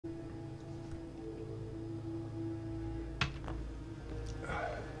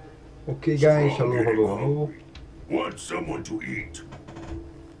Okay guys, hello, hello, hello. Want someone to eat.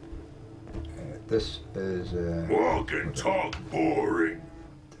 This is Walk and talk boring.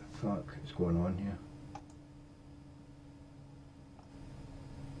 what the fuck is going on here?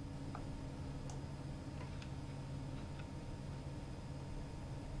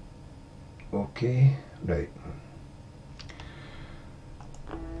 Okay, right.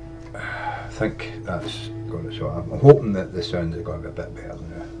 I think that's got it sorted. I'm hoping that the sounds are going to be a bit better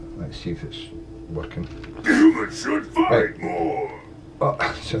now. Let's see if it's working. Humans should fight Right. more. Oh,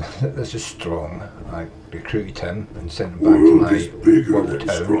 so this is strong. I recruited him and sent him back to World is my bigger little than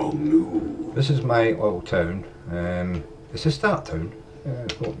town. strong new. This is my little town. It's a start town.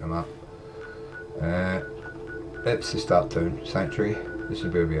 Open the map. It's the start town sanctuary. This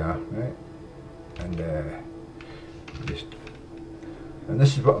is where we are, right? And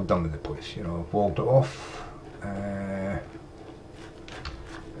this is what I've done with the place. You know, I've walled it off. Yeah,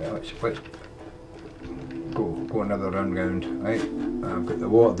 let's go another round, right? I've got the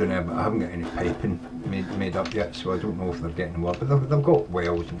water down there, but I haven't got any piping made up yet, so I don't know if they're getting water. But they've got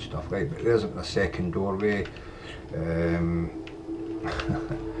wells and stuff, right? But there's a second doorway. This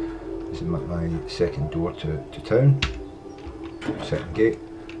is my second door to town. Second gate.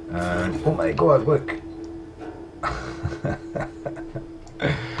 And oh my god, look!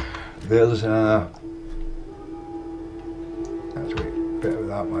 There's a... Let's wait, better with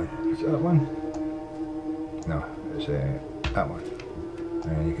that one. Is it that one? No, it's that one.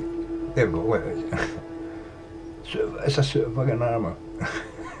 And you can, there we go, wait, it's a suit of fucking armour.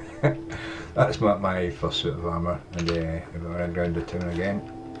 That's my first suit of armour, and if I run around the town again,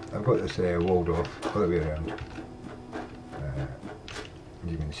 I've got this walled off all the way around.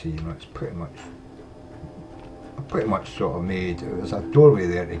 You can see, you know, it's pretty much sort of made. There's a doorway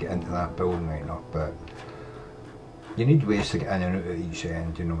there to get into that building right enough, but you need ways to get in and out at each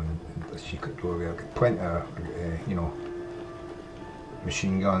end, you know, and the secret doorway. I've got plenty of, you know,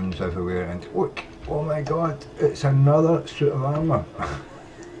 machine guns everywhere, and look, oh my god, it's another suit of armour.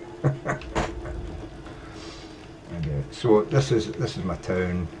 And, so this is my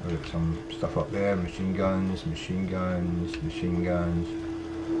town. I've got some stuff up there, machine guns, machine guns, machine guns,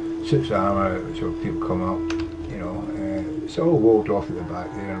 suits of armour, so people come up, you know, it's all walled off at the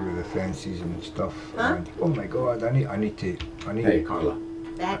back there with the fences and stuff. Huh? And, oh my god, I need Hey, Carla.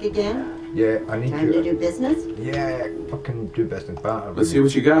 Back again? yeah, I need Time to do business? yeah, fucking do business better. Let's see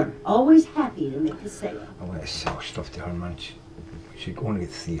what you got. Always happy to make a sale. I want to sell stuff to her, man. She'd only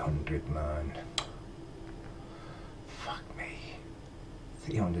get 300, man. Fuck me.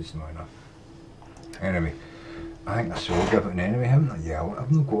 300's not enough. Anyway, I think I sold everything anyway, haven't I? Yeah,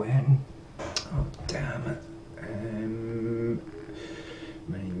 I've not got anything. Oh, damn it.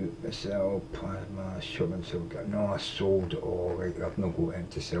 Missile, plasma, shotgun, silver. No, I sold it all. Right, I've not got anything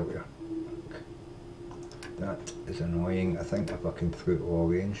to sell here. That is annoying. I think I fucking threw it all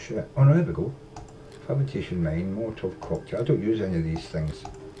away and shit. Oh no, there we go. Fabrication mine, Molotov cocktail. I don't use any of these things,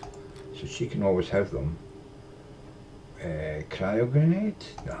 so she can always have them. Cryo grenade?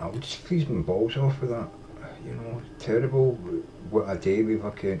 No, I'll just freeze my balls off with that. You know, terrible. What a day we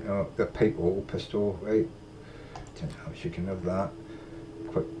fucking. The pipe auto pistol, right? She can have that.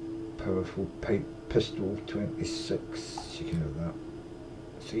 Quick, powerful pipe pistol 26. She can have that.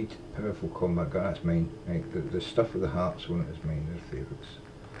 Seed, powerful combat gun. That's mine. Right, the stuff with the hearts on it is mine. They're favourites.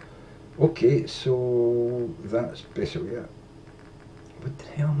 Okay, so that's basically it. What the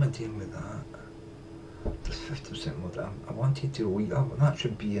hell am I doing with that? There's 50% more. I wanted to delete that. That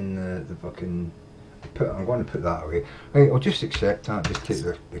should be in the fucking. I'm going to put that away. Right, I'll just accept that. Just take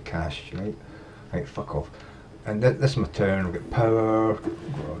the cash, right? Right, fuck off. And this is my town. I've got power,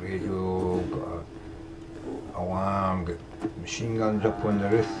 got a radio, got a alarm, got machine guns up on the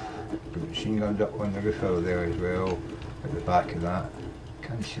roof. Got machine guns up on the roof over there as well. At the back of that.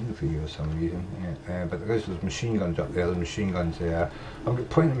 Can't see them for you for some reason. Yeah, but there's machine guns up there, there's machine guns there. I've got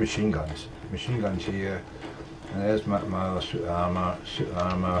plenty of machine guns. Machine guns here. And there's my other suit of armour,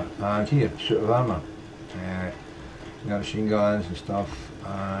 and here, suit of armour. You know, machine guns and stuff.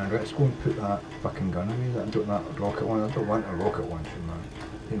 And let's go and put that fucking gun away. That rocket one. I don't want a rocket launcher, man.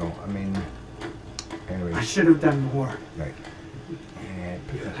 You know, I mean. Anyway. I should have done more. Right.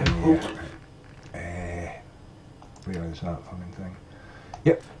 Put this in here. Where is that fucking thing?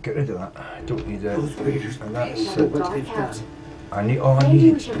 Yep, get rid of that. I don't need it. Those raiders And that's pay it. what they've done. I need. Oh, I Maybe we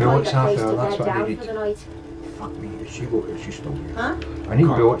need should bullets find a off place her. to That's bed what I down needed. for the night. Fuck me. Is she still here? Huh? I need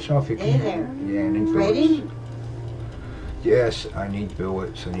Carl. bullets off you. Hey there. Yeah, I need bullets. Ready? Yes, I need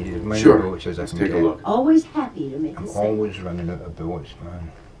bullets. I need as many Sure. bullets as I Let's can take get. a look. Always happy to make a I'm sale. always running out of bullets,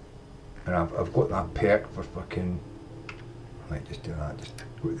 man. And I've got that perk for fucking Might just do that, just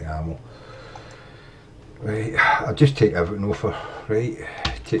go to the ammo. Right, I'll just take everything over. Right,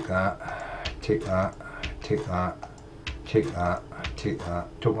 take that, take that, take that, take that, take that.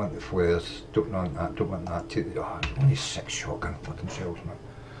 Don't want the flares, don't want that, don't want that. Take the, only 6 shotgun fucking shells, man.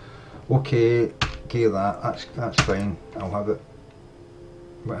 Okay, give that, that's fine, I'll have it.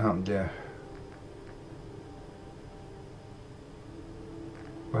 What happened there?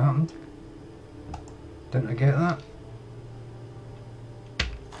 What happened? Didn't I get that?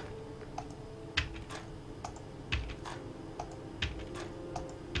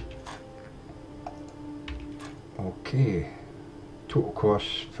 Okay, total cost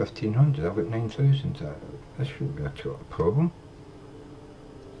 1500. I've got 9,000. This shouldn't be a problem.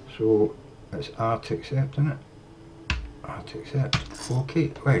 So it's R to accept, isn't it? R to accept.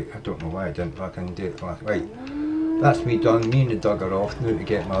 Okay, right. I don't know why I didn't fucking do it last. Right, that's me done. Me and the Doug are off now to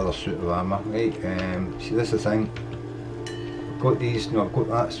get my other suit of armour. Right. See, this is the thing. I've got these. No, I've got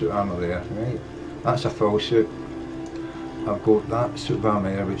that suit of armour there. Right. That's a full suit. I've got that suit of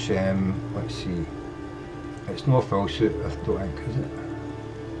armour there, which let's see. It's no full suit, I don't think, is it?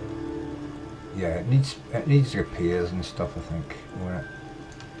 Yeah, it needs repairs and stuff, I think, on it.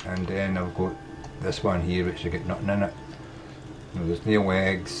 And then I've got this one here, which has got nothing in it. You know, there's no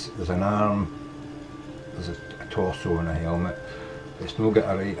legs, there's an arm, there's a torso and a helmet. It's not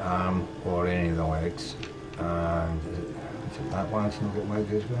got a right arm or any of the legs. And is it that one's not got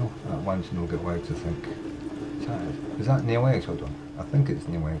legs as well? That one's not got legs, I think. Is that no legs? Hold on. I think it's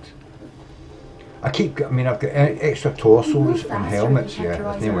no legs. I've got extra torsos and helmets, yeah,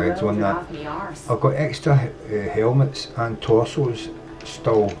 there's no legs on that. I've got extra helmets and torsos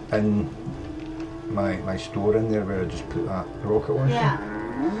still in my store in there where I just put that rocket launcher. Yeah.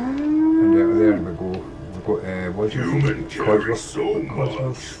 And there we go. We've got, what's your Human carry so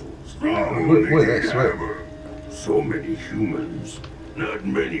much. Stronger look at than this, a look. hammer. So many humans. Not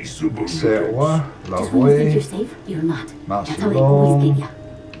many super Settler, Just when you think you're lovely. safe, you're not. That's That's how they always get long. you.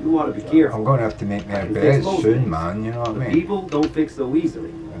 You want to be careful. I'm going to have to make me a I can bed fix both soon, things. man, you know what I The mean? people don't fix so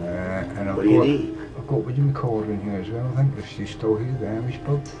easily. And I've What do you got, need? I've got, what do you call her in here as well, I think, if she's still here, the Irish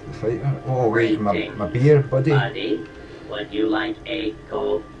bird, the fighter. Oh wait, my beer, buddy. Buddy, would you like a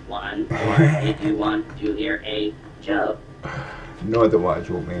cold one, or did you want to hear a joke? No, I don't want a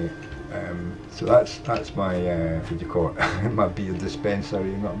joke, mate. So that's my, what do you call it, my beer dispenser,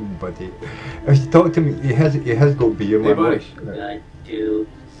 you know what I mean, buddy. If you talk to me, he has got beer, Hey, my buddy. voice. Good to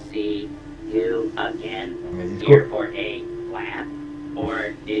see you again. Yeah, he's Here got- for a laugh,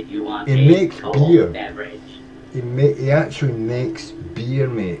 or did you want He a makes cold beer. beverage? He actually makes beer,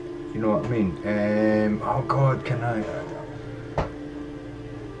 mate. You know what I mean? Oh God, can I?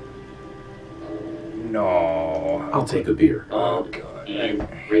 No. I'll take a beer. Oh Cold God. and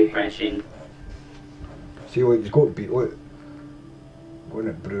refreshing. See what he's got to be. Look.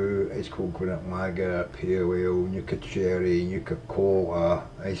 Gwinnett Brew, Ice Cold Gwinnett Lager, Pale Ale, Nuka Cherry, Nuka Cola,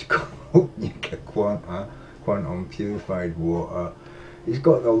 Ice Cold, Nuka Quantum, Purified Water. He's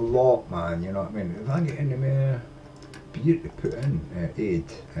got a lot, man, you know what I mean? If I get any more beer to put in, aid.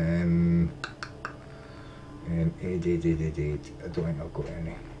 Aid. I don't think I've got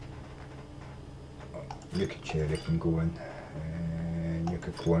any. Nuka Cherry can go in.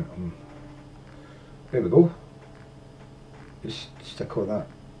 Nuka Quantum. There we go. Just stick all that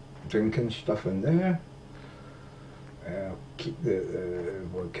drinking stuff in there. I'll keep the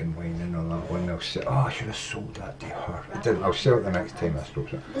vodka and wine in on that one. I'll sell. Oh, I should have sold that to her. I didn't. I'll sell it the next time I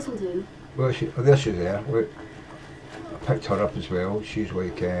stroke it. This'll do. Well, there she's there. Look, I picked her up as well. She's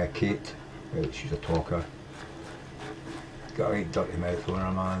like Kate. Right, she's a talker. Got a right dirty mouth on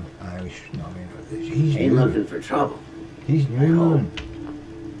her, man. Irish, you know what I mean? He's Ain't new. looking for trouble. He's new, man.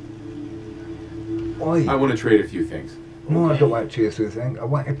 Oi. I want to trade a few things. No, I don't want to chase through the thing. I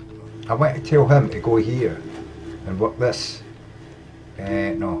want to tell him to go here and work this.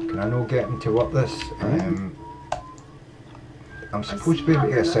 No, can I not get him to work this? I'm supposed to be able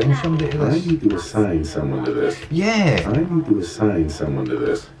to assign somebody to I this. need to assign someone to this. Yeah, I need to assign someone to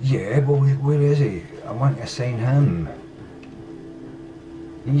this. yeah, but where is he? I want to assign him.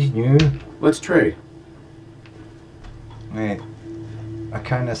 He's new. Let's trade. Right. I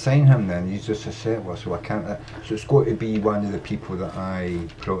can't assign him then, he's just a settler, so I can't. So it's got to be one of the people that I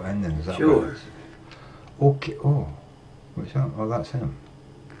brought in then, is that what it is? Okay, oh, what's that? Oh, that's him.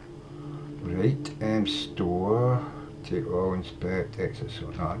 Right, store, take all, inspect, exit, so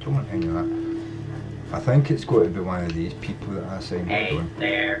no, I don't want any of that. I think it's got to be one of these people that I assigned it Hey on.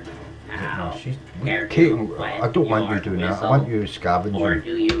 there. No, How? she's, Care Kate, to I don't want you wet doing your that, I want you Or scavenging.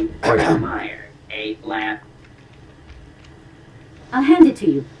 do you Oi. admire a laugh? I'll hand it to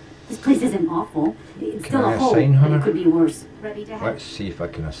you. This place isn't awful. It's Can still I a hole, assign but her? it could be worse. Ready to head? Let's see if I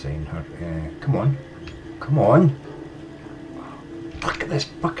can assign her. Come on. Come on. Look at this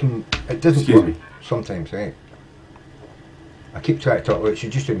fucking... It doesn't Excuse work me. sometimes, right? I keep trying to talk, she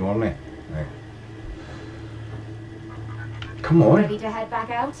just ignore me. Right. Come on. Ready to head back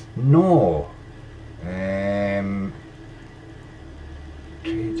out? No.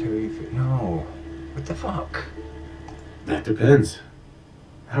 No. What the fuck? That depends.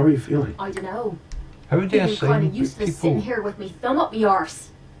 How are you feeling? I don't know. How do you Feeling kind assign of useless sitting people? here with me thumb up me arse.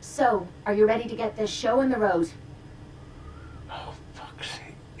 So, are you ready to get this show on the road? Oh, fuck's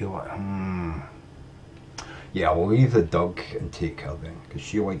sake. Yeah, we'll leave the dog and take her then, because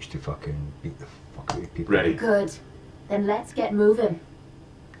she likes to fucking beat the fuck out of people. Ready. Good. Then let's get moving.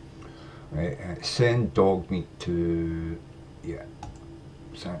 Right, send dog meat to,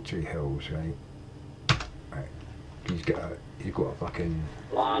 Sanctuary Hills, right? Right, he's got a fucking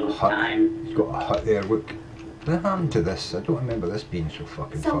Long hut. time. He's got a hut there. Look, what happened to this? I don't remember this being so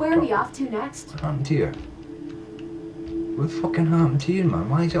fucking. So fucked where are we up. off to next? What happened to you? What fucking happened to you, man?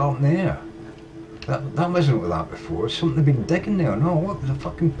 Why is it up there? That wasn't like that before. Something had been digging there. No, what was a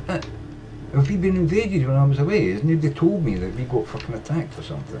fucking pit? Have we been invaded when I was away? Has nobody told me that we got fucking attacked or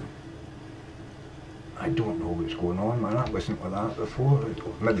something? I don't know what's going on, man. That wasn't like that before.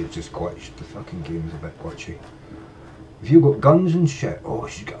 Maybe it's just glitched. The fucking game's a bit glitchy. Have you got guns and shit? Oh,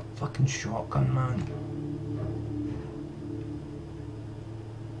 she's got a fucking shotgun, man.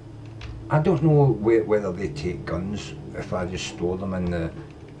 I don't know whether they take guns if I just store them in the,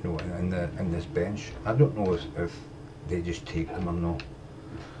 in this bench. I don't know if they just take them or not.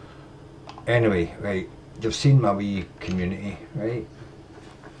 Anyway, right, you've seen my wee community, right?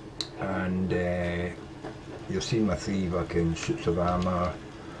 And you've seen my 3 fucking suits of armour.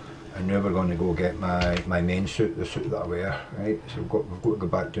 And now we're going to go get my main suit, the suit that I wear, right? So we've got to go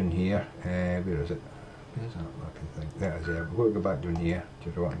back down here. Where is it? Where's that fucking thing? There it is. We've got to go back down here to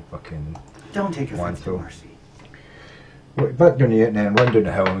the rotten fucking Don't take offense to landfill. Mercy. Go back down here and then run down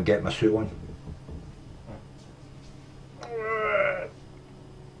the hill and get my suit on.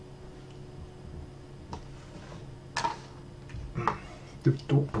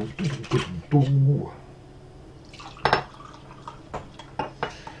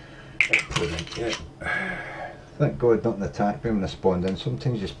 Yeah. Thank God nothing attacked me when I spawned in.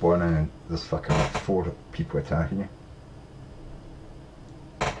 Sometimes you spawn in and there's fucking like 4 people attacking you.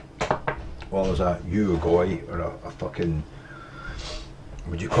 Or there's a Uruguay or a fucking,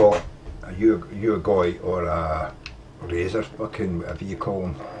 what do you call it? A Uruguay or a razor fucking, whatever you call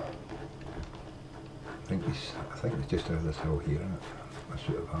them. I think it's just over this hill here, isn't it? My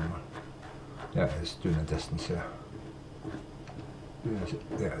suit of armour. Yeah, it's doing a distance there. Where is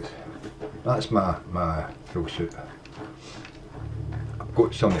it? There it is. That's my full suit. I've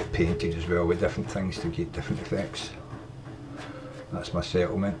got some of it painted as well with different things to get different effects. That's my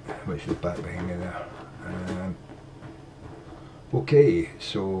settlement, which is back behind me there. Okay,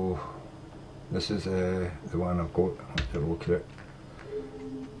 so this is the one I've got. Let's have a look at it.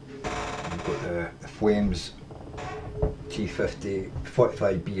 I've got the Flames T50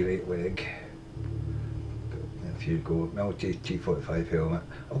 45B right leg. If you go Military T45 helmet.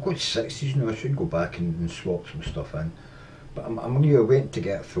 I've got 60s now. I should go back and swap some stuff in. But I'm really waiting to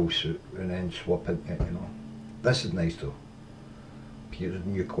get a full suit and then swap into it, you know. This is nice though. Here's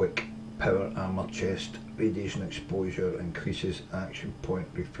new quick power armour chest, radiation exposure increases action point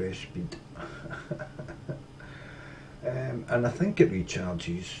refresh speed. And I think it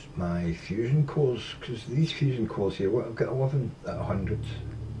recharges my fusion cores, because these fusion cores here, I've got 11 at 100,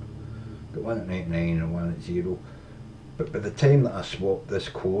 got one at 99 and one at 0. But by the time that I swap this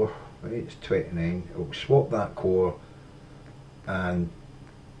core, right, it's 29, I'll swap that core and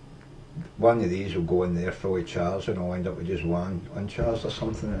one of these will go in there fully charged and I'll end up with just one uncharged or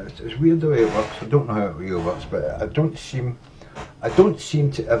something. It's weird the way it works. I don't know how it really works, but I don't seem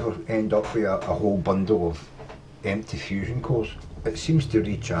to ever end up with a whole bundle of empty fusion cores. It seems to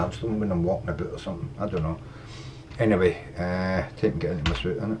recharge them when I'm walking about or something. I don't know. Anyway, time to get into my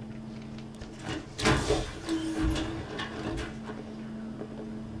suit, innit?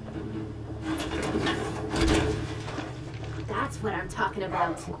 That's what I'm talking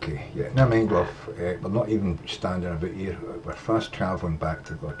about. Okay, yeah, never mind love, we're not even standing about here, we're fast travelling back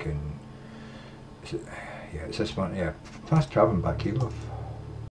to fucking, is it, yeah, it's this one, yeah, fast travelling back here love.